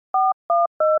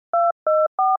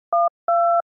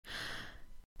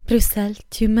Bruxelles,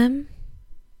 tu m'aimes?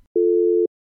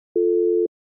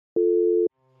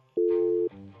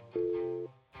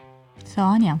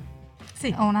 Sonia,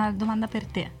 Sì. ho una domanda per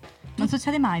te. Non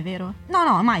succede mai, vero?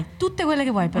 No, mai. Tutte quelle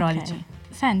che vuoi però, Ok. Alice.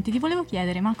 Senti, ti volevo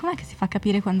chiedere, ma com'è che si fa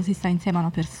capire quando si sta insieme a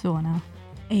una persona?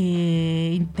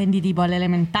 E intendi tipo alle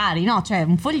elementari, no? Cioè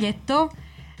un foglietto,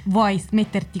 vuoi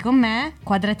metterti con me,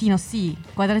 quadratino sì,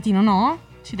 quadratino no?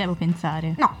 Ci devo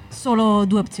pensare. No, solo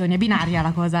due opzioni, è binaria la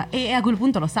cosa. E a quel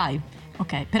punto lo sai.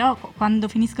 Ok, però quando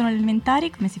finiscono le elementari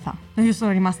come si fa? Io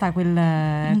sono rimasta a quel...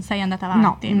 Non sei andata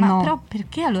avanti? No, Ma no. però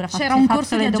perché allora C'era un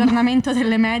corso di aggiornamento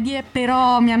delle medie,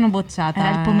 però mi hanno bocciata.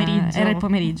 Era il pomeriggio. Era il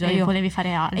pomeriggio. E volevi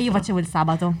fare altro. E io facevo il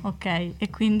sabato. Ok, e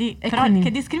quindi... E però quindi-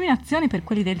 che discriminazione per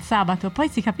quelli del sabato. Poi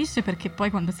si capisce perché poi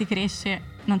quando si cresce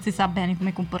non si sa bene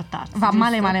come comportarsi. Va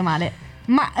giusto? male.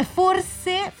 Ma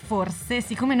forse,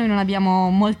 siccome noi non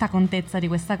abbiamo molta contezza di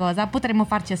questa cosa, potremmo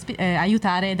farci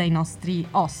aiutare dai nostri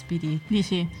ospiti.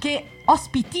 Dici? Che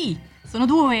ospiti! Sono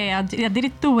due,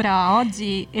 addirittura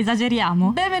oggi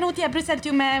esageriamo. Benvenuti a Bruxelles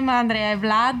to Mem, Andrea e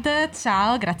Vlad.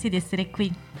 Ciao, grazie di essere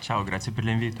qui. Ciao, grazie per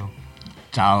l'invito.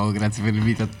 Ciao, grazie per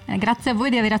l'invito. Grazie a voi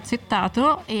di aver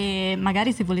accettato e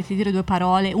magari se volete dire due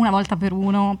parole, una volta per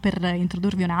uno, per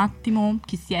introdurvi un attimo,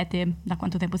 chi siete, da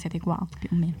quanto tempo siete qua, più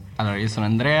o meno. Allora, io sono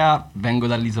Andrea, vengo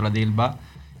dall'isola d'Elba.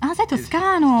 Ah, sei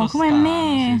toscano, come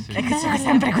me. Sì. È che c'è bello.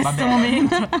 sempre questo Vabbè.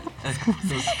 momento.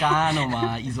 Toscano,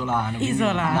 ma isolano. quindi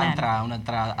Isolano.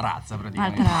 Un'altra razza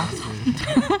praticamente. Un'altra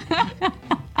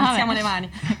Alziamo Vabbè. le mani.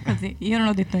 Così, io non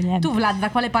ho detto niente. Tu, Vlad, da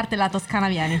quale parte della Toscana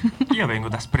vieni? Io vengo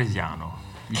da Spresiano.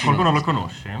 Vicino Qualcuno a lo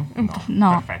conosce? No.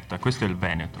 Perfetto, questo è il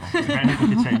Veneto. Il Veneto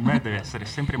che c'è in me deve essere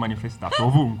sempre manifestato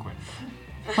ovunque.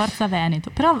 Forza Veneto.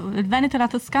 Però il Veneto e la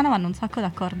Toscana vanno un sacco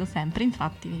d'accordo sempre,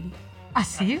 infatti, vedi. Ah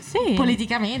sì? Sì.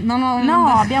 Politicamente? No,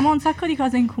 abbiamo un sacco di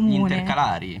cose in Gli comune.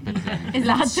 intercalari, per esempio.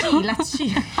 Esatto. La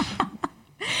C.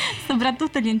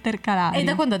 Soprattutto gli intercalari. E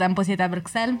da quanto tempo siete a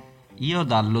Bruxelles? Io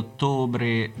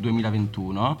dall'ottobre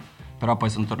 2021, però poi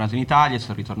sono tornato in Italia e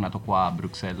sono ritornato qua a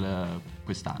Bruxelles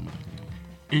quest'anno.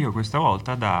 E io questa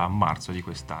volta da marzo di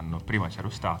quest'anno. Prima c'ero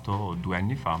stato 2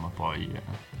 anni fa, ma poi...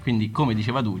 Quindi, come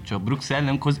diceva Duccio,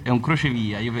 Bruxelles è un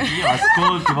crocevia. Perché io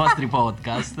ascolto i vostri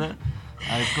podcast.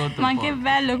 Ma che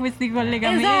bello questi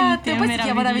collegamenti. Esatto, e poi si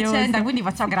chiama da meraviglioso. vicenda. Quindi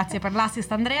facciamo grazie per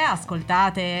l'assist, Andrea.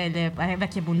 Ascoltate le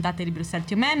vecchie puntate di Bruxelles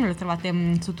to Men, le trovate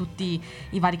su tutti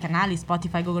i vari canali,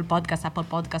 Spotify, Google Podcast, Apple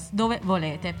Podcast, dove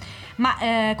volete. Ma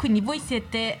quindi voi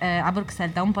siete a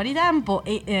Bruxelles da un po' di tempo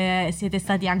e siete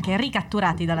stati anche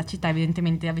ricatturati dalla città,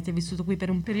 evidentemente avete vissuto qui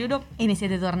per un periodo e ne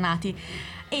siete tornati.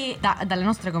 E dalle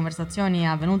nostre conversazioni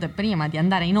avvenute prima di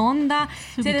andare in onda,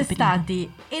 siete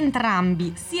stati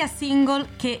entrambi sia single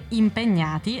che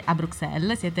impegnati a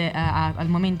Bruxelles. Siete al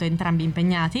momento entrambi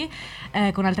impegnati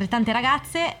con altrettante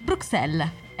ragazze. Bruxelles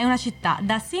è una città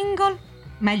da single,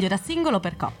 meglio da single o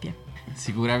per coppie?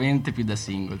 Sicuramente più da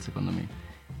single, secondo me.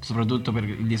 Soprattutto per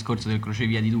il discorso del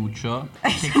crocevia di Duccio,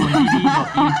 che condivido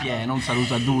in pieno. Un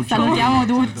saluto a Duccio. Salutiamo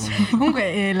Duccio.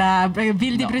 Comunque la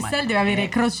Bill di No, Bruxelles ma deve avere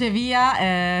crocevia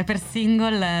per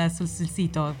single sul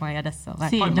sito. Poi adesso vai.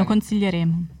 Sì, Poi lo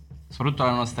consiglieremo. Soprattutto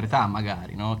alla nostra età,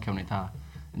 magari, no? Che è un'età,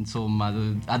 insomma,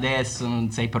 adesso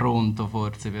non sei pronto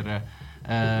forse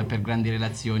per grandi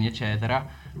relazioni, eccetera.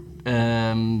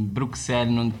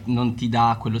 Bruxelles non ti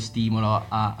dà quello stimolo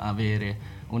a avere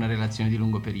una relazione di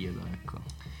lungo periodo, ecco.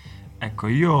 Ecco,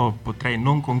 io potrei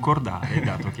non concordare,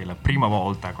 dato che la prima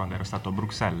volta quando ero stato a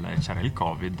Bruxelles c'era il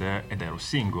Covid ed ero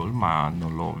single, ma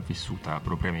non l'ho vissuta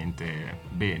propriamente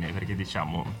bene, perché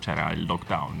diciamo c'era il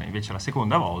lockdown. Invece la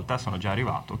seconda volta sono già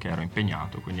arrivato che ero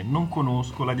impegnato, quindi non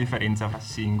conosco la differenza fra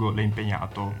single e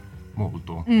impegnato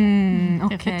molto.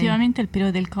 Ok. Effettivamente il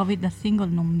periodo del Covid da single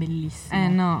non bellissimo.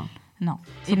 No. No,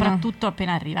 soprattutto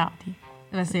appena arrivati.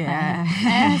 Sì,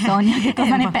 Sonia, che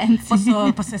cosa ne pensi?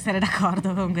 Posso essere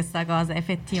d'accordo con questa cosa,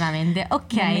 effettivamente.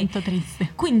 Ok. Momento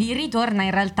triste. Quindi ritorna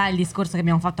in realtà il discorso che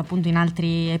abbiamo fatto appunto in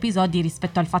altri episodi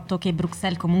rispetto al fatto che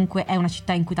Bruxelles comunque è una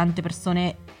città in cui tante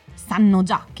persone sanno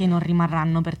già che non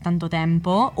rimarranno per tanto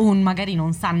tempo, o magari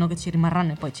non sanno che ci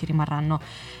rimarranno e poi ci rimarranno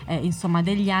insomma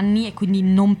degli anni, e quindi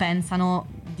non pensano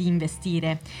di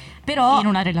investire. Però in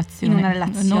una relazione,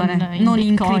 non in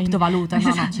Bitcoin. criptovaluta. No,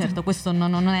 Esatto. certo, questo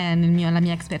non è la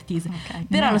mia expertise. Okay.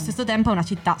 Però No. allo stesso tempo è una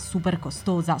città super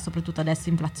costosa, soprattutto adesso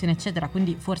inflazione eccetera,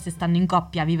 quindi forse stando in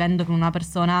coppia vivendo con una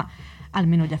persona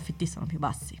almeno gli affitti sono più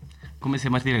bassi. Come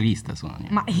sei materialista, Sonia.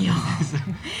 Ma io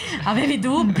avevi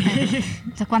dubbi?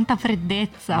 C'è quanta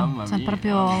freddezza. Mamma C'è mia,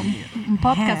 proprio mamma mia. un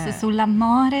podcast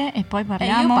sull'amore e poi E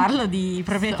parliamo. io parlo di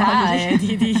proprietà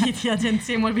Soldi. e di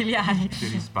agenzie immobiliari. Ti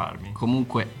risparmi.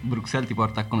 Comunque Bruxelles ti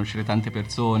porta a conoscere tante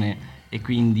persone e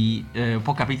quindi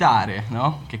può capitare,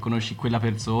 no? Che conosci quella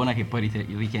persona che poi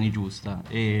ritieni giusta,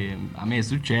 e a me è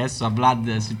successo, a Vlad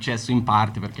è successo in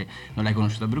parte perché non l'hai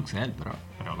conosciuto a Bruxelles, però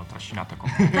l'ho trascinata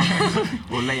con me.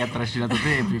 o lei ha trascinato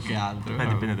te più che altro. Beh,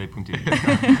 dipende dai punti di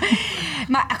vista.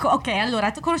 Ma ok,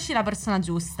 allora tu conosci la persona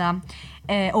giusta,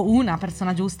 o una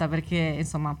persona giusta, perché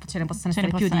insomma ce ne possono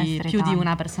essere più di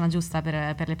una persona giusta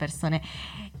per le persone.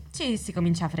 Ci si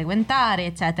comincia a frequentare,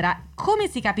 eccetera. Come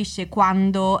si capisce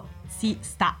quando si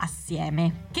sta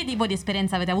assieme? Che tipo di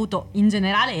esperienza avete avuto in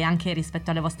generale e anche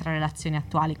rispetto alle vostre relazioni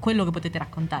attuali? Quello che potete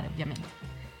raccontare, ovviamente.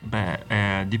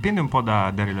 Beh, dipende un po'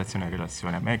 da relazione a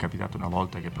relazione. A me è capitato una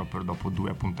volta che proprio dopo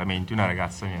 2 appuntamenti una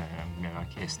ragazza mi aveva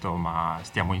chiesto: ma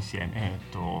stiamo insieme? E ho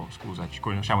detto: scusa, ci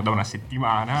conosciamo da una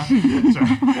settimana.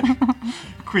 Cioè,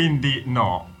 quindi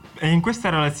no. E in questa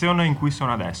relazione in cui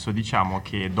sono adesso, diciamo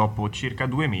che dopo circa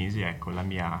 2 mesi, ecco, la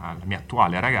mia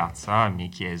attuale ragazza mi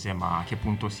chiese: ma a che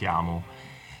punto siamo?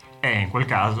 E in quel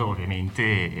caso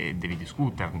ovviamente devi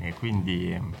discuterne,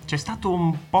 quindi c'è stato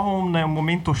un po' un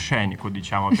momento scenico,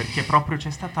 diciamo, perché proprio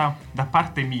c'è stata da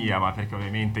parte mia, ma perché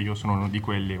ovviamente io sono uno di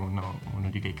quelli, uno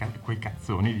di quei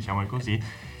cazzoni, diciamo così,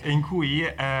 in cui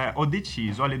ho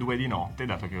deciso alle 2 di notte,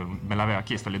 dato che me l'aveva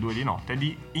chiesto alle 2 di notte,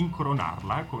 di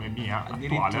incronarla come mia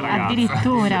attuale ragazza.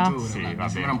 Addirittura. Sì, mi vabbè.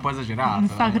 sembra un po' esagerato. Un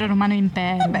sacro romano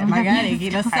impero. Beh, magari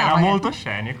chi lo sa. Era magari. molto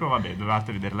scenico, vabbè,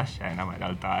 dovevate vedere la scena, ma in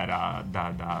realtà era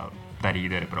da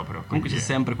ridere proprio. Comunque c'è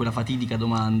sempre quella fatidica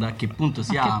domanda: a che punto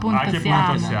siamo? punto A che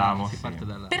siamo? punto siamo? Si Sì. parte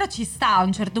da là. Però ci sta a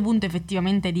un certo punto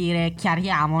effettivamente dire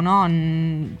chiariamo, no?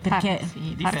 Perché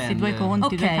farsi dipende. 2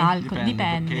 conti, Ok, 2 calcoli,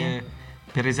 dipende. Perché,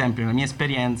 per esempio, nella mia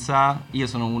esperienza, io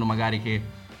sono uno magari che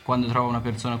quando trova una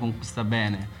persona con cui sta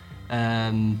bene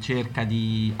cerca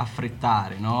di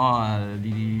affrettare, no?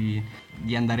 Di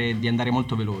andare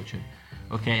molto veloce.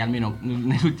 Ok, almeno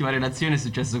nell'ultima relazione è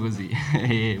successo così.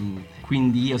 E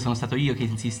quindi sono stato io che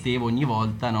insistevo ogni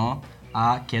volta, no?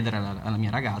 A chiedere alla mia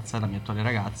ragazza, alla mia attuale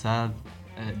ragazza,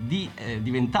 di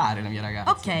diventare la mia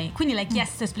ragazza. ok, quindi l'hai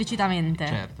chiesto esplicitamente.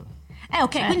 Certo.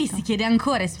 Ok, Certo. quindi si chiede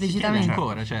ancora Si chiede esplicitamente.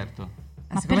 ancora, certo.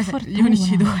 Ma Secondo per me fortuna. gli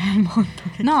unici 2 al mondo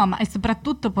che No, ma e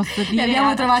soprattutto posso dire...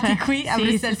 abbiamo trovati qui a sì,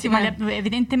 Bruxelles, sì, ma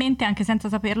evidentemente anche senza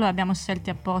saperlo li abbiamo scelti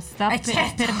apposta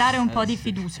certo. per dare un po' di Sì.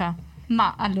 fiducia.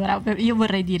 Ma allora, io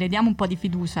vorrei dire, diamo un po' di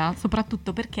fiducia,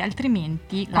 soprattutto perché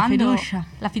altrimenti... La fiducia.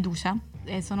 La fiducia.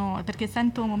 Perché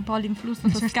sento un po' l'influsso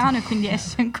toscano e quindi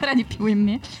esce ancora di più in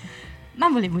me. Ma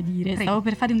volevo dire, Prego. stavo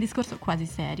per fare un discorso quasi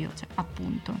serio, cioè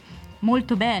appunto...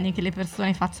 Molto bene che le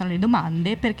persone facciano le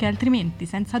domande, perché altrimenti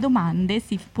senza domande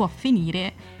si può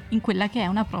finire in quella che è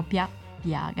una propria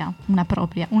piaga, una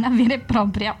vera e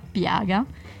propria piaga,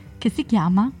 che si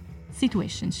chiama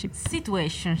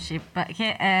situationship,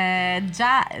 che è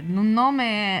già un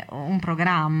nome, un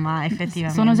programma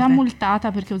effettivamente. Sono già multata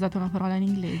perché ho usato una parola in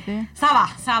inglese.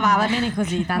 Va bene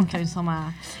così, tanto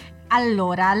insomma.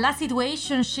 Allora, la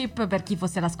situationship, per chi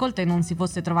fosse all'ascolto e non si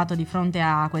fosse trovato di fronte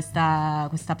a questa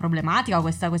problematica o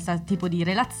questo tipo di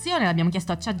relazione, l'abbiamo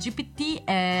chiesto a ChatGPT,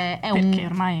 Perché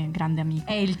ormai è grande amico.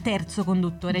 è il terzo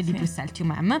conduttore di Sì. Bruxelles,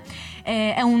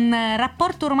 è un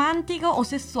rapporto romantico o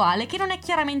sessuale che non è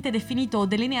chiaramente definito o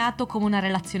delineato come una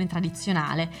relazione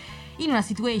tradizionale. In una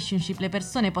situationship le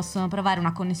persone possono provare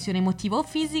una connessione emotiva o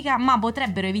fisica, ma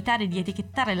potrebbero evitare di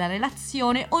etichettare la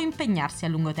relazione o impegnarsi a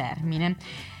lungo termine.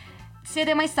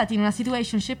 Siete mai stati in una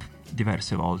situationship?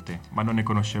 Diverse volte, ma non ne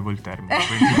conoscevo il termine,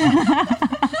 quindi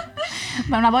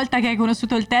Ma una volta che hai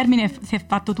conosciuto il termine si è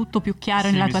fatto tutto più chiaro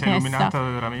sì, nella mi tua si è testa. illuminata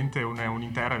veramente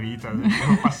un'intera vita.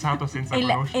 Ho passato senza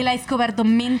conoscere. E l'hai scoperto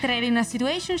mentre eri in una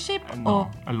situationship? No,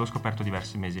 l'ho scoperto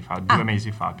diversi mesi fa, 2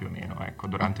 mesi fa più o meno, ecco,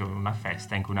 durante una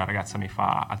festa in cui una ragazza mi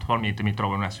fa: attualmente mi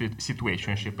trovo in una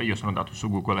situationship, e io sono andato su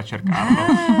Google a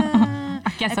cercarlo. Ha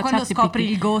chiesto È a quando ChatGPT.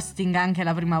 scopri il ghosting anche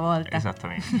la prima volta.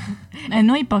 Esattamente.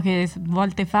 Noi poche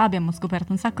volte fa abbiamo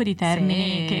scoperto un sacco di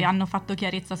termini Sì. che hanno fatto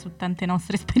chiarezza su tante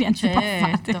nostre esperienze Certo.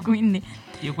 passate, quindi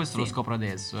Io questo lo scopro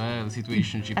adesso,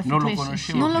 situationship. La Non lo situationship.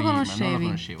 conoscevo Non lo prima, conoscevi. non lo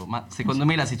conoscevo, ma secondo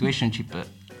me la situationship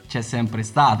c'è sempre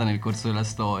stata nel corso della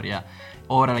storia.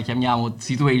 Ora la chiamiamo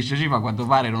situationship, ma a quanto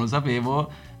pare non lo sapevo,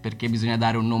 perché bisogna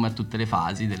dare un nome a tutte le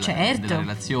fasi Certo. della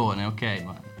relazione, ok?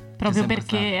 Ma proprio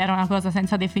perché era una cosa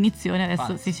senza definizione,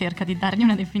 adesso Infatti. si cerca di dargli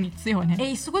una definizione.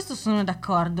 E su questo sono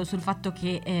d'accordo, sul fatto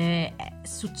che è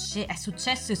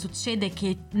successo e succede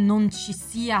che non ci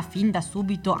sia fin da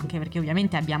subito, anche perché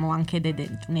ovviamente abbiamo anche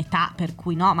un'età per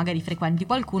cui no, magari frequenti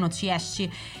qualcuno, ci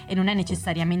esci e non è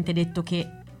necessariamente detto che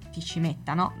ti ci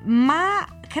metta, no? Ma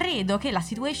credo che la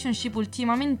situationship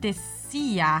ultimamente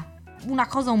sia una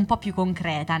cosa un po' più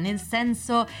concreta, nel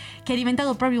senso che è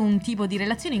diventato proprio un tipo di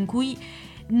relazione in cui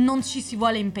non ci si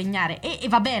vuole impegnare e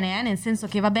va bene, nel senso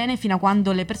che va bene fino a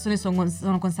quando le persone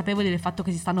sono consapevoli del fatto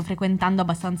che si stanno frequentando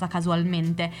abbastanza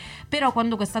casualmente, però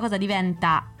quando questa cosa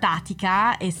diventa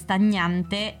statica e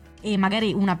stagnante e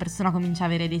magari una persona comincia a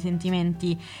avere dei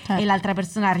sentimenti e l'altra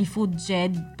persona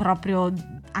rifugge proprio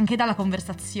anche dalla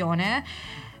conversazione,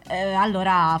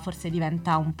 allora forse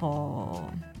diventa un po',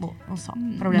 non so,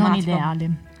 problematico. Non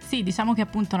ideale. Sì, diciamo che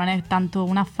appunto non è tanto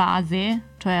una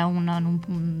fase, cioè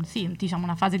diciamo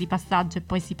una fase di passaggio e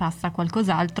poi si passa a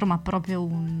qualcos'altro, ma proprio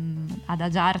un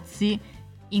adagiarsi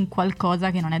in qualcosa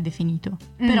che non è definito.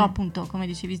 Però appunto, come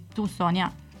dicevi tu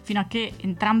Sonia, fino a che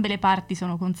entrambe le parti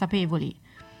sono consapevoli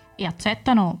e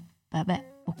accettano,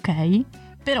 vabbè, ok.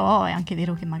 Però è anche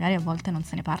vero che magari a volte non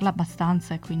se ne parla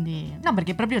abbastanza e quindi... No,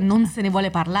 perché proprio non se ne vuole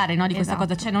parlare, no, di questa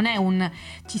cosa. Cioè non è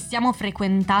ci stiamo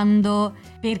frequentando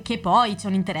perché poi c'è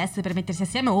un interesse per mettersi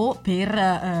assieme o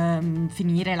per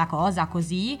finire la cosa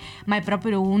così, ma è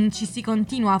proprio ci si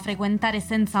continua a frequentare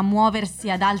senza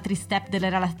muoversi ad altri step della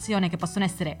relazione, che possono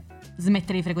essere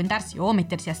smettere di frequentarsi o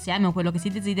mettersi assieme o quello che si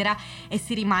desidera, e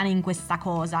si rimane in questa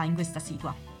cosa, in questa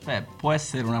situa. Può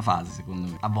essere una fase, secondo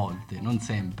me, a volte, non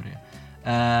sempre.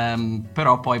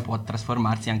 Però poi può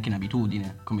trasformarsi anche in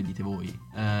abitudine, come dite voi,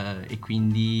 e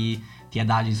quindi ti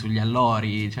adagi sugli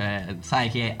allori, cioè sai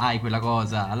che hai quella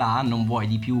cosa là, non vuoi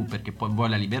di più perché poi vuoi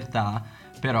la libertà,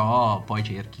 però poi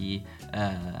cerchi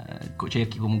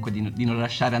comunque di non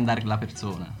lasciare andare la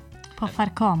persona. Può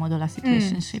far comodo la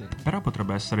situationship. Sì. Però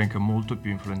potrebbe essere anche molto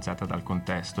più influenzata dal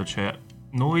contesto, cioè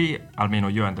noi, almeno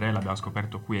io e Andrea, l'abbiamo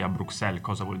scoperto qui a Bruxelles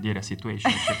cosa vuol dire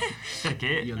situationship, perché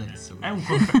Io adesso. è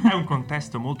un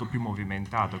contesto molto più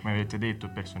movimentato, come avete detto,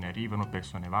 persone arrivano,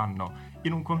 persone vanno,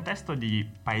 in un contesto di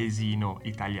paesino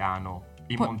italiano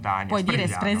in montagna. Puoi dire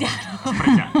Spresiano.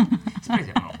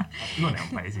 Spresiano non è un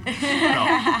paesino, però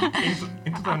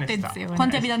in tutta onestà. Attenzione.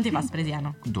 Quanti abitanti fa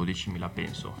Spresiano? 12.000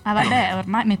 penso. Ah vabbè,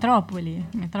 ormai metropoli.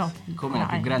 Come la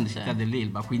più grande cioè. città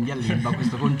dell'Elba, quindi all'Elba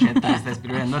questo concetto che stai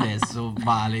esprimendo adesso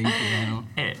vale in pieno.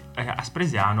 E a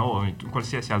Spresiano o in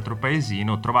qualsiasi altro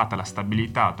paesino, trovata la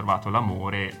stabilità, trovato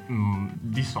l'amore,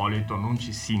 di solito non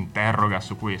ci si interroga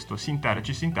su questo,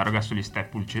 ci si interroga sugli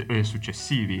step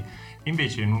successivi.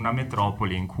 Invece in una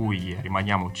metropoli in cui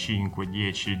rimaniamo 5,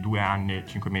 10, 2 anni,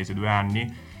 5 mesi, 2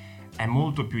 anni, è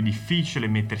molto più difficile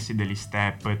mettersi degli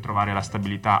step e trovare la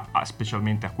stabilità,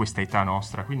 specialmente a questa età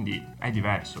nostra, quindi è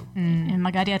diverso. E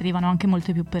magari arrivano anche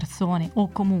molte più persone,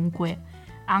 o comunque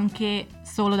anche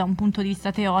solo da un punto di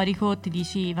vista teorico ti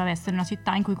dici, vabbè, sono in una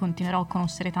città in cui continuerò a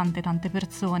conoscere tante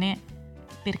persone,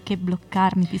 perché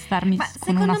bloccarmi, fistarmi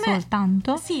con una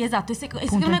soltanto? Sì, esatto, e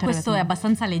secondo me questo è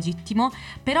abbastanza legittimo,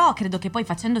 però credo che poi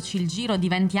facendoci il giro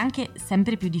diventi anche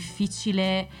sempre più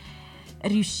difficile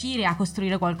riuscire a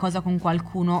costruire qualcosa con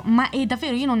qualcuno. Ma è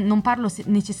davvero, io non parlo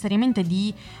necessariamente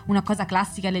di una cosa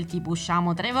classica del tipo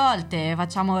usciamo 3 volte,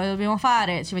 facciamo quello che dobbiamo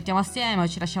fare, ci mettiamo assieme o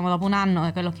ci lasciamo dopo un anno,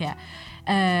 è quello che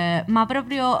è, ma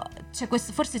proprio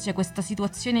forse c'è questa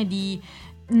situazione di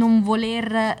non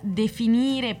voler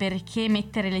definire, perché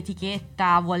mettere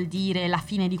l'etichetta vuol dire la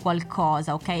fine di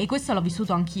qualcosa, ok? E questo l'ho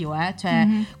vissuto anch'io, cioè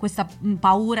questa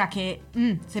paura che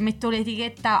se metto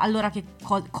l'etichetta allora che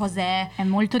cos'è? È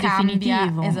molto cambia.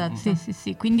 definitivo. Esatto.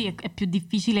 Sì, quindi è più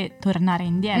difficile tornare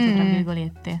indietro, tra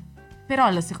virgolette.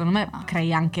 Però secondo me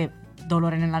crei anche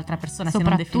dolore nell'altra persona se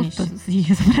non definisci.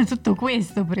 Sì, soprattutto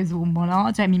questo presumo,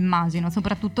 no? Cioè mi immagino,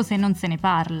 soprattutto se non se ne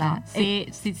parla, se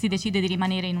si decide di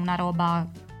rimanere in una roba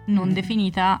non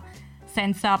definita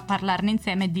senza parlarne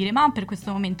insieme e dire ma per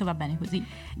questo momento va bene così.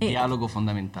 Dialogo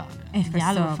fondamentale.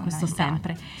 Questo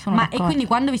sempre. Sono ma d'accordo. E quindi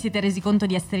quando vi siete resi conto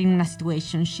di essere in una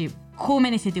situationship, come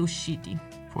ne siete usciti?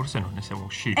 Forse non ne siamo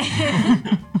usciti.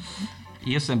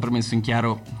 Io ho sempre messo in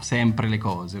chiaro sempre le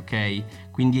cose,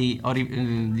 ok? Quindi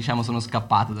diciamo sono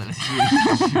scappato dalle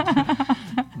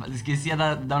situationship che sia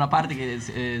da una parte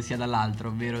che sia dall'altra,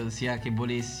 ovvero sia che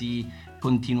volessi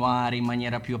continuare in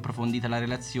maniera più approfondita la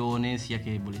relazione, sia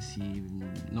che volessi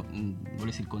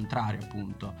il contrario,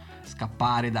 appunto,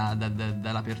 scappare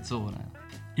dalla persona.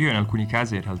 Io in alcuni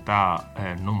casi in realtà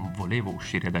non volevo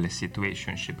uscire dalle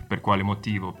situationship. Per quale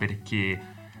motivo?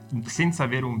 Perché senza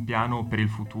avere un piano per il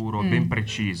futuro ben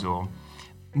preciso,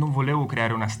 non volevo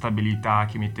creare una stabilità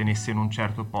che mi tenesse in un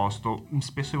certo posto.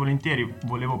 Spesso e volentieri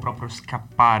volevo proprio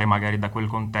scappare magari da quel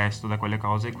contesto, da quelle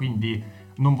cose, quindi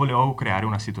non volevo creare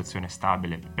una situazione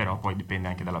stabile. Però poi dipende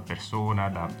anche dalla persona,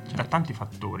 da tanti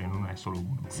fattori, non è solo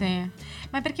uno. Sì,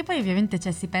 ma perché poi ovviamente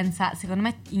si pensa, secondo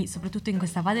me soprattutto in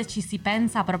questa fase ci si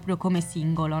pensa proprio come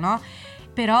singolo, no?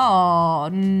 Però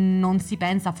non si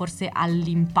pensa forse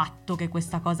all'impatto che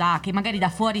questa cosa ha, che magari da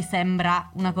fuori sembra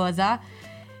una cosa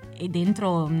e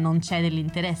dentro non c'è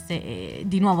dell'interesse. E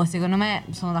di nuovo, secondo me,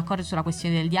 sono d'accordo sulla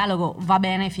questione del dialogo, va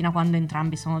bene fino a quando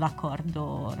entrambi sono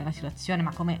d'accordo nella situazione,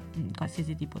 ma come in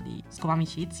qualsiasi tipo di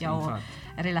amicizia o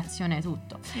relazione,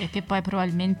 tutto. E che poi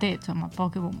probabilmente, insomma,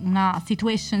 una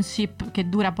situationship che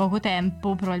dura poco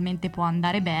tempo probabilmente può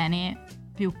andare bene,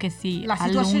 più che si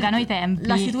allungano i tempi.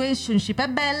 La situationship è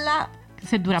bella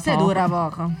se dura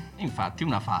poco. Infatti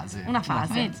una fase.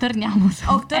 Torniamo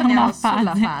sulla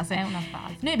fase. È una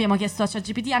fase. Noi abbiamo chiesto a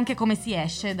ChatGPT anche come si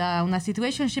esce da una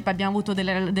situationship, abbiamo avuto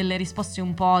delle risposte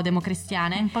un po'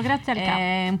 democristiane. Un po' grazie al capo.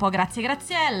 Un po' grazie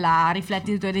Graziella,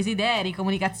 rifletti i tuoi desideri,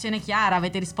 comunicazione chiara,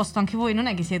 avete risposto anche voi, non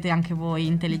è che siete anche voi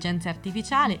intelligenze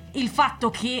artificiali. Il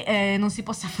fatto che non si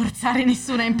possa forzare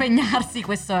nessuno a impegnarsi,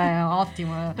 questo è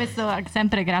ottimo. Questo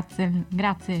sempre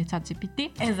grazie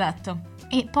ChatGPT. Esatto.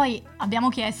 E poi abbiamo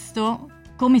chiesto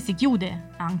come si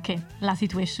chiude anche la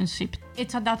situationship e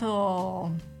ci ha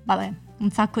dato un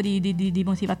sacco di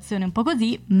motivazione un po'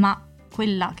 così, ma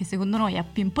quella che secondo noi è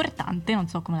più importante, non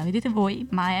so come la vedete voi,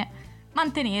 ma è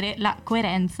mantenere la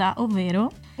coerenza,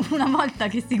 ovvero una volta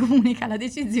che si comunica la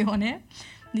decisione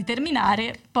di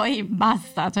terminare, poi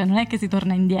basta, cioè non è che si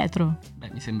torna indietro.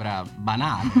 Beh, mi sembra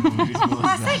banale come risposta.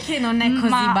 Ma sai che non è così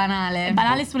banale? È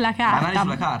banale sulla carta. Banale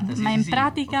sulla carta, sì, ma in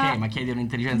pratica... Ok, ma chiedi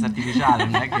un'intelligenza artificiale,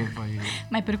 non è che poi...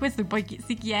 Ma è per questo che poi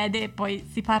si chiede, poi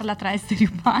si parla tra esseri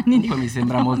umani. Comunque mi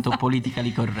sembra molto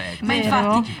politically correct. Ma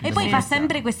infatti, e poi fa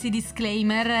sempre questi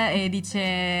disclaimer e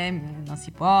dice non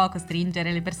si può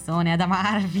costringere le persone ad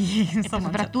amarvi. Insomma,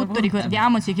 soprattutto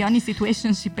ricordiamoci che ogni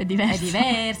situationship è diversa. È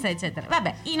diversa, eccetera.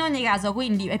 Vabbè, in ogni caso,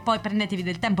 quindi, e poi prendetevi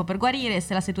del tempo per guarire.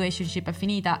 Se la situationship è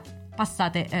finita,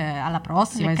 passate alla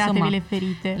prossima. Leccatevi le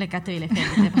ferite. Leccatevi le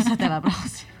ferite, passate alla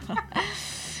prossima.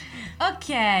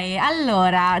 Ok,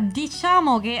 allora,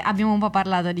 diciamo che abbiamo un po'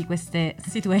 parlato di queste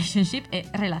situationship e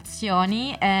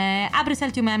relazioni. A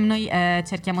Bruxelles noi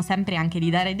cerchiamo sempre anche di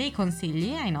dare dei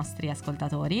consigli ai nostri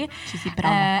ascoltatori. Ci si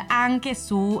prova. Anche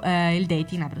su il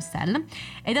dating a Bruxelles.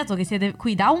 E dato che siete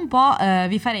qui da un po',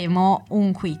 vi faremo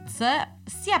un quiz,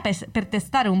 sia per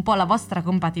testare un po' la vostra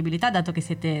compatibilità, dato che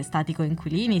siete stati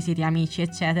coinquilini, siete amici,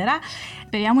 eccetera.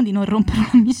 Speriamo di non rompere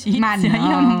un'amicizia. Ma no.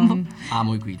 Io non...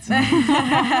 Amo i quiz.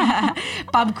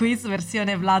 Pub quiz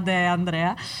versione Vlad e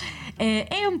Andrea.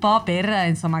 E un po' per,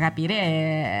 insomma,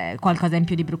 capire qualcosa in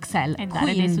più di Bruxelles e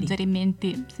dare dei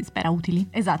suggerimenti, si spera utili.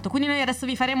 Esatto, quindi noi adesso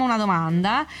vi faremo una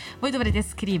domanda. Voi dovrete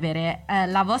scrivere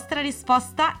la vostra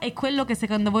risposta e quello che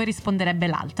secondo voi risponderebbe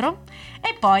l'altro.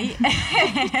 E poi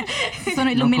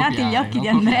sono illuminati gli occhi di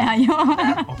Andrea. Io ho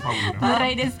paura.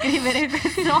 vorrei descrivere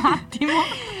questo attimo.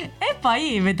 E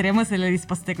poi vedremo se le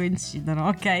risposte coincidono,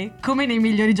 ok? Come nei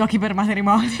migliori giochi per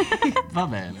matrimoni. Va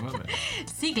bene.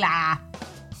 Sigla.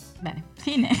 Bene,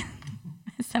 fine.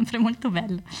 È sempre molto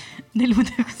bello.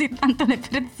 Delude così tanto le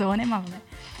persone, ma vabbè.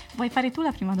 Vuoi fare tu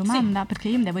la prima domanda? Sì. Perché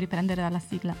io mi devo riprendere dalla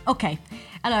sigla. Ok,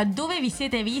 allora, dove vi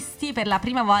siete visti per la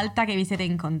prima volta che vi siete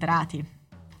incontrati?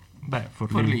 Beh,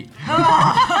 Forlì. Ok,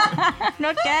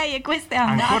 e questa è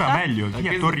andata. Ancora meglio, lì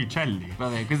a Torricelli.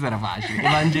 Vabbè, questo era facile.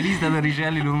 Evangelista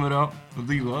Torricelli numero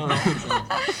 22.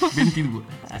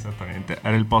 Esattamente,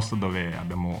 era il posto dove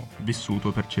abbiamo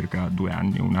vissuto per circa 2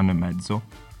 anni, 1 anno e mezzo.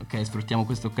 Ok, sfruttiamo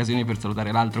questa occasione per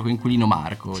salutare l'altro coinquilino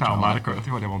Marco. Ciao Marco, ti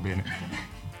vogliamo bene.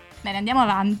 Bene, andiamo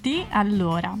avanti.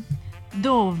 Allora,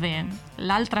 dove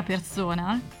l'altra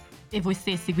persona e voi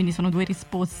stessi, quindi sono 2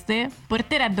 risposte,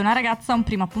 porterebbe una ragazza a un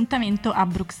primo appuntamento a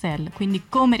Bruxelles, quindi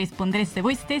come rispondereste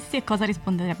voi stessi e cosa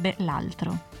risponderebbe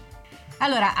l'altro.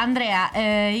 Allora, Andrea,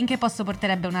 in che posto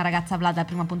porterebbe una ragazza Vlad al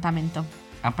primo appuntamento?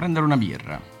 A prendere una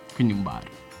birra, quindi un bar.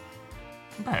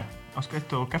 Beh, ho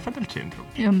scritto caffè del centro.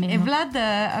 Più o meno. E Vlad,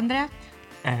 Andrea?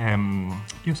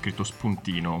 Io ho scritto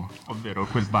Spuntino, ovvero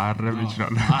quel bar vicino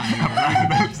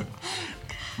al...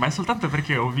 Ma è soltanto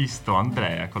perché ho visto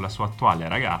Andrea con la sua attuale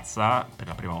ragazza per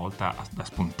la prima volta da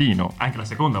Spuntino, anche la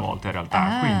seconda volta in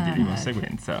realtà, quindi di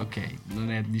conseguenza. Ok,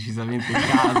 non è decisamente il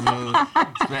caso,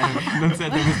 spero che non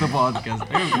siate questo podcast.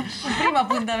 Primo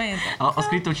appuntamento. Ho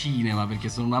scritto cinema perché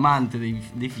sono un amante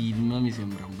dei film, mi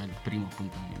sembra un bel primo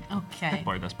appuntamento. Ok. E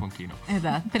poi da Spuntino.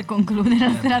 Esatto. Per concludere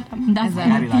la serata da magari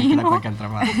anche da Spuntino. qualche altra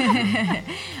parte.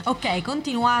 Ok,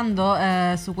 continuando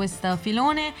su questo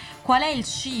filone, qual è il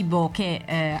cibo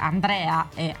che Andrea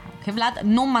e anche Vlad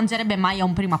non mangerebbe mai a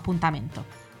un primo appuntamento?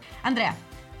 Andrea,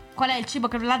 qual è il cibo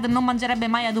che Vlad non mangerebbe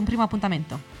mai ad un primo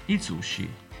appuntamento? Il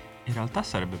sushi. In realtà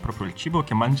sarebbe proprio il cibo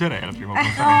che mangerei al primo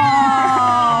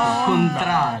appuntamento.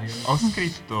 Contrario. Ho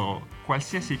scritto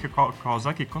qualsiasi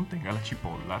cosa che contenga la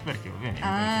cipolla, perché ovviamente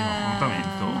al primo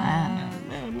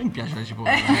appuntamento mi piace la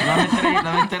cipolla,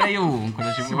 la metterei ovunque la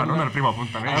cipolla. Sì, ma non al primo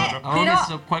appuntamento. Avevo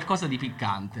messo qualcosa di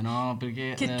piccante, no?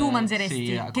 Perché Che tu mangeresti,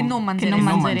 sì, che non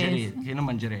mangeresti. Che non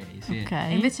mangerei, sì. Ok.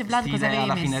 E invece Vlad cosa avevi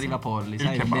alla messo? fine arriva Polly,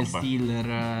 sai, il kebab. Ben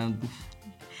Stiller.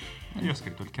 Io ho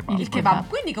scritto il kebab. Il kebab.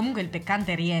 Quindi comunque il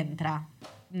piccante rientra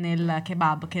nel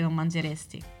kebab che non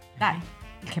mangeresti. Dai,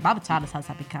 il kebab c'ha la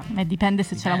salsa piccante. Dipende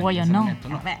se ce la vuoi o se la no. metto,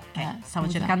 no. Vabbè, stavo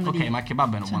scusa. cercando Ok, di... ma il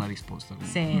kebab è una buona risposta.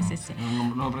 Sì, sì, sì.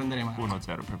 Non lo prenderei mai. 1-0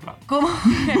 per Vlad.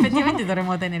 Comunque, effettivamente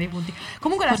dovremmo ottenere i punti.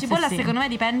 Comunque la Forse cipolla sì. secondo me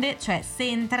dipende, cioè se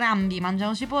entrambi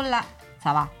mangiano cipolla,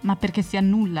 sa va. Ma perché si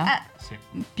annulla? Sì.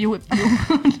 Più e più.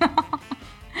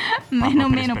 No. Parlo per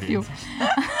Meno più.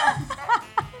 esperienza.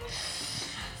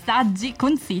 Saggi,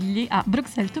 consigli a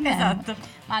Bruxelles to meno. Esatto.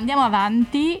 Ma andiamo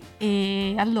avanti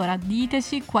e allora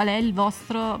diteci qual è il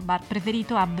vostro bar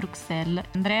preferito a Bruxelles.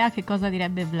 Andrea, che cosa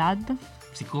direbbe Vlad?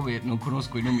 Siccome non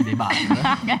conosco i nomi dei bar,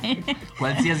 Ok.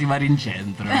 qualsiasi bar in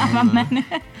centro. Va bene.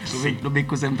 Lo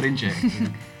becco sempre in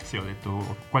centro. Sì, ho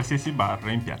detto qualsiasi bar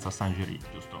in piazza Saint-Géry,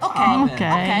 giusto? Ok,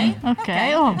 Ok.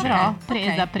 Oh, ok, però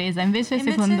ok. presa. Invece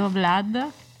secondo Vlad?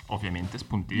 Ovviamente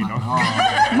spuntino. No,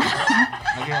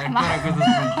 ma che ancora questo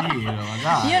spuntino, ma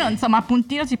dai. Io non so, ma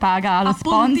Puntino ci paga lo A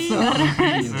Puntino. sponsor.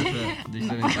 Spuntino, Sì. cioè, E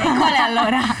decisamente. qual è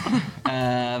allora?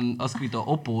 Ho scritto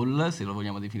o Paul, se lo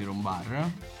vogliamo definire un bar.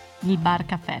 Il bar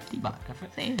caffè. tipo. Bar, caffè.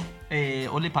 Sì. E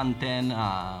o le Pantene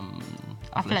a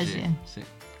Flagey. Sì.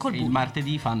 Col E buco. il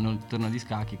martedì fanno il torneo di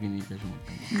scacchi, quindi mi piace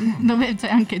molto. Dove c'è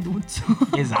anche Duccio.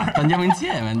 Esatto, andiamo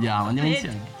insieme.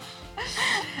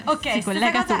 Ok, Si stessa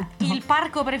collega cosa, tutto. il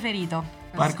parco preferito.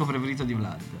 Parco preferito di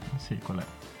Vlad. Sì, qual è?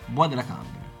 Bois della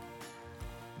Cambre.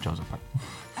 Joseph.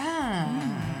 Ah.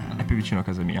 È più vicino a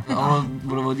casa mia.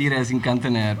 Volevo dire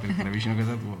Sincantener perché era vicino a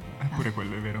casa tua. Pure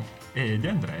quello è vero. E di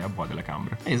Andrea, Bois della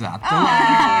Cambre. Esatto.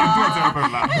 2-0 per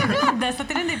Vlad. Vlad, sta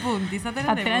tenendo i punti, Sta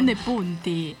tenendo i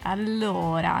punti.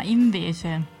 Allora,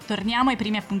 invece, torniamo ai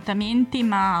primi appuntamenti,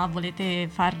 ma volete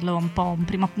farlo un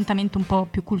primo appuntamento un po'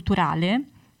 più culturale?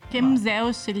 Che Vai.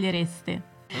 museo scegliereste?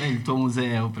 Qual è il tuo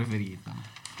museo preferito?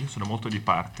 Io sono molto di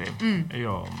parte. E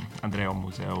io andrei a un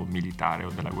museo militare o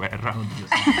della guerra. Oddio,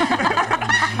 sì.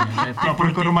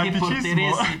 Proprio con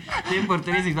romanticismo. Te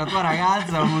porteresti la tua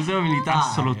ragazza al museo militare.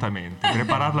 Assolutamente.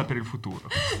 Prepararla per il futuro.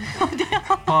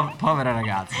 Povera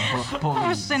ragazza. Uno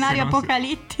Poverina. scenario se non si-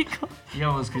 apocalittico. Io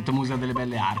avevo scritto Museo delle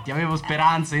Belle Arti. Avevo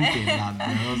speranza in te, Vlad.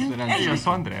 Avevo speranza E in io te. su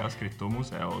Andrea ho scritto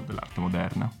Museo dell'arte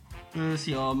moderna.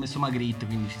 Sì, ho messo Magritte,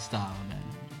 quindi ci sta, va bene.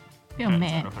 Più o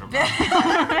meno. 0 per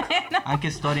Vlad. Anche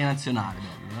storia nazionale,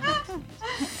 bello,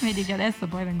 Vedi che adesso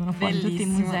poi vengono fuori tutti i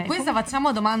Bellissimo. musei. Questa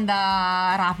facciamo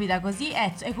domanda rapida così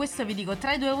e questo vi dico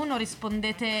 3, 2, 1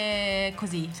 rispondete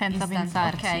così Senza instant,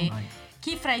 pensarci. ok? Vai.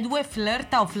 Chi fra i due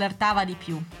flirta o flirtava di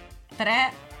più?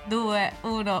 3, 2,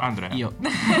 1 Andrea. Io.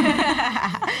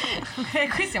 Ok,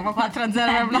 qui siamo 4-0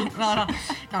 per Vlad.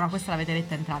 No, questa l'avete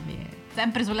detta entrambi.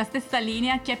 Sempre sulla stessa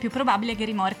linea, chi è più probabile che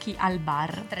rimorchi al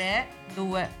bar? 3,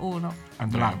 2, 1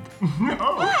 Andrea.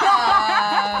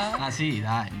 Ah sì,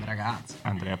 dai, ragazzo.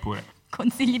 Andrea pure.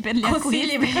 Consigli per gli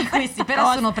Consigli per acquisti. gli acquisti,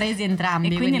 però sono presi entrambi.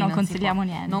 E quindi non si consigliamo può.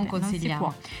 niente, Non non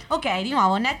consigliamo. si Ok, di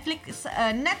nuovo Netflix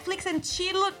and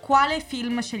chill. Quale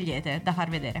film scegliete da far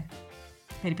vedere?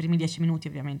 Per i primi 10 minuti,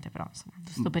 ovviamente, però insomma.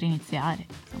 Giusto per iniziare.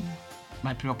 Insomma. Ma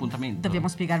è il primo appuntamento. Dobbiamo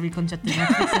spiegarvi il concetto di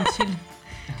Netflix and chill.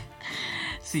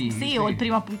 Sì, o il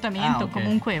primo appuntamento, Ah, ok.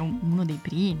 comunque uno dei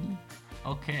primi.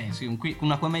 Ok, sì,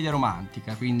 una commedia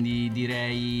romantica, quindi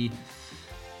direi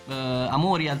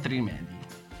Amori e altri rimedi.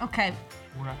 Ok,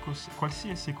 Una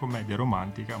qualsiasi commedia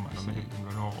romantica, ma non me ne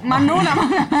vengono. ma non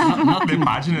a... Le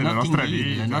pagine della nostra Notting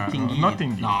Hill, vita. Notting Hill.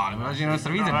 Notting Hill. No, le pagine della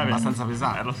nostra vita No, è vabbè. abbastanza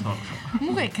pesante. Lo so.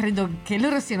 Comunque credo che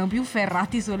loro siano più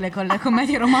ferrati con le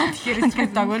commedie romantiche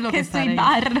rispetto a quello che sui sarei.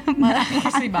 bar. Che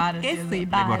sui bar, Che sì, sui esatto. Le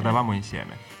bar. guardavamo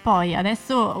insieme. Poi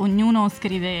adesso ognuno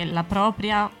scrive la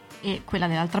propria e quella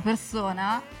dell'altra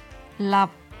persona, la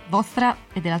vostra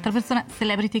e dell'altra persona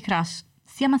celebrity crush,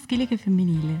 sia maschile che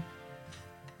femminile.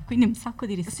 Quindi un sacco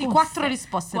di risposte. Sì, 4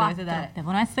 risposte dovete 4. dare.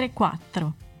 Devono essere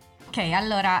 4. Ok,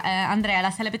 allora Andrea,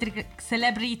 la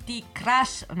celebrity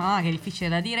crush, no, che è difficile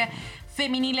da dire,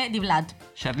 femminile di Vlad.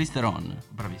 Charlize Theron.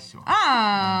 Bravissimo.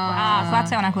 Ah, Qua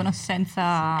c'è una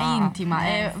conoscenza intima.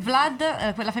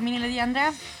 Vlad, quella femminile di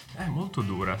Andrea? È molto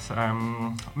dura.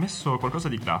 Ho messo qualcosa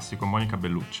di classico, Monica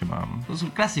Bellucci, ma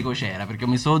Sul classico c'era perché ho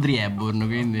messo Audrey Hepburn,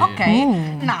 quindi Ok,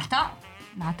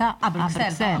 nata a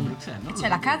Bruxelles. Bruxelles, non lo C'è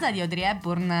la sapevo. casa di Audrey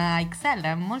Hepburn a XL,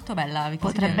 è molto bella. Vi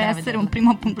consiglio di Potrebbe andare a essere vederla. un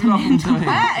primo appuntamento.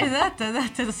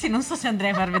 Esatto. Sì, non so se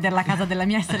andrei a far vedere la casa della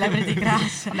mia celebrity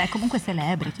crush. Vabbè, comunque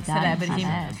celebrity, dai. Celebrity.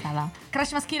 Sarà.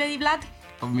 Crush maschile di Vlad?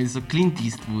 Ho messo Clint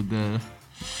Eastwood.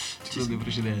 Sono due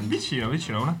precedenti.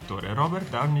 Vicino a un attore, Robert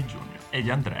Downey Jr. e di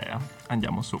Andrea.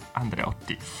 Andiamo su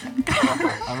Andreotti.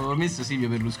 Avevo messo Silvio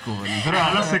Berlusconi,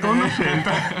 però La seconda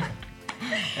scelta.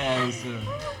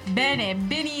 Bene,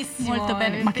 benissimo. Molto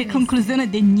bene, ma che benissimo. conclusione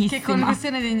degnissima. Che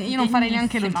conclusione Io non farei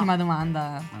neanche l'ultima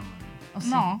domanda. Oh, sì.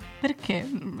 No, perché?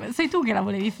 Sei tu che la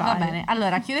volevi fare. Va bene,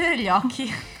 allora chiudete gli occhi.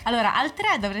 Allora, al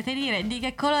 3 dovrete dire di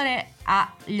che colore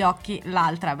ha gli occhi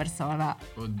l'altra persona.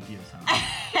 Oddio santo.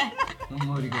 Non me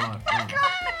lo ricordo.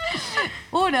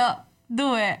 1,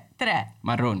 2, 3.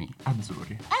 Marroni.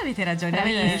 Azzurri. Avete ragione.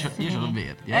 Io ce l'ho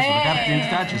verdi, sulla carta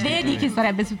d'identità c'è scritto Vedi che verde.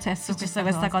 sarebbe successo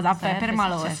questa cosa per sarebbe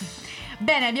Malossi. successo.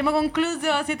 Bene, abbiamo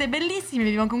concluso, siete bellissimi,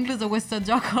 abbiamo concluso questo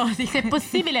gioco di... Se è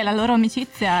possibile la loro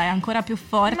amicizia è ancora più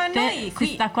forte. Ma noi qui-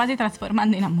 si sta quasi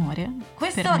trasformando in amore.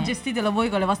 Questo per me. gestitelo voi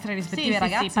con le vostre rispettive Sì,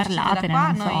 ragazze. sì, parlatene, uscite da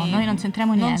qua, non so, noi non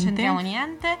c'entriamo Non niente. c'entriamo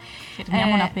niente.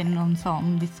 Firmiamo non so,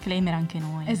 un disclaimer anche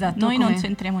noi. Esatto, Noi come- non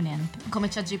c'entriamo niente. Come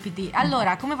c'è GPT.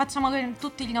 Allora, come facciamo con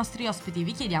tutti i nostri ospiti?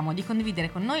 Vi chiediamo di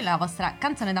condividere con noi la vostra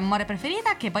canzone d'amore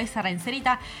preferita, che poi sarà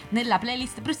inserita nella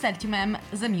playlist Bruxelles to Mem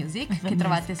The Music, che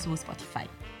trovate su Spotify.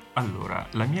 Allora,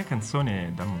 la mia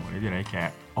canzone d'amore direi che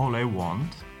è All I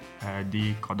Want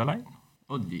di Codaline.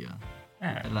 Oddio.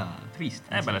 Bella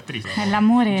triste. È bella triste. È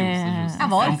l'amore. Giusto. A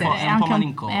volte è un po'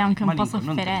 malinconico. È anche un po' Malinconico,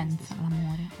 non sofferenza triste.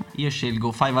 l'amore. Io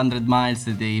scelgo 500 Miles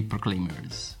dei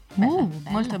Proclaimers. Bella,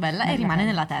 Molto bella e rimane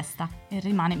nella testa. E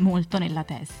rimane molto nella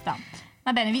testa.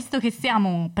 Va bene, visto che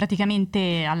siamo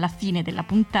praticamente alla fine della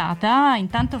puntata,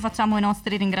 intanto facciamo i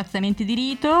nostri ringraziamenti di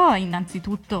rito.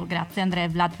 Innanzitutto grazie Andrea e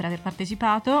Vlad per aver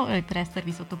partecipato e per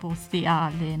esservi sottoposti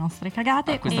alle nostre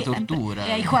cagate. A questa tortura.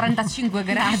 E ai 45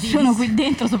 gradi. Sono qui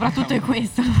dentro, soprattutto è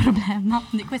questo il problema.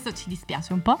 Di questo ci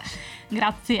dispiace un po'.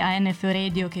 Grazie a NFO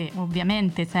Radio che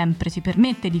ovviamente sempre ci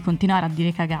permette di continuare a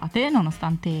dire cagate,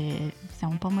 nonostante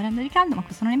stiamo un po' morendo di caldo, ma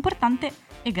questo non è importante.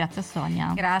 E grazie a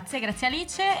Sonia. Grazie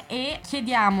Alice, e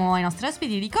chiediamo ai nostri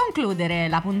ospiti di concludere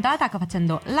la puntata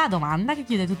facendo la domanda che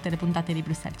chiude tutte le puntate di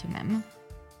Bruxelles to Mem.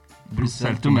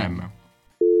 Bruxelles to Mem.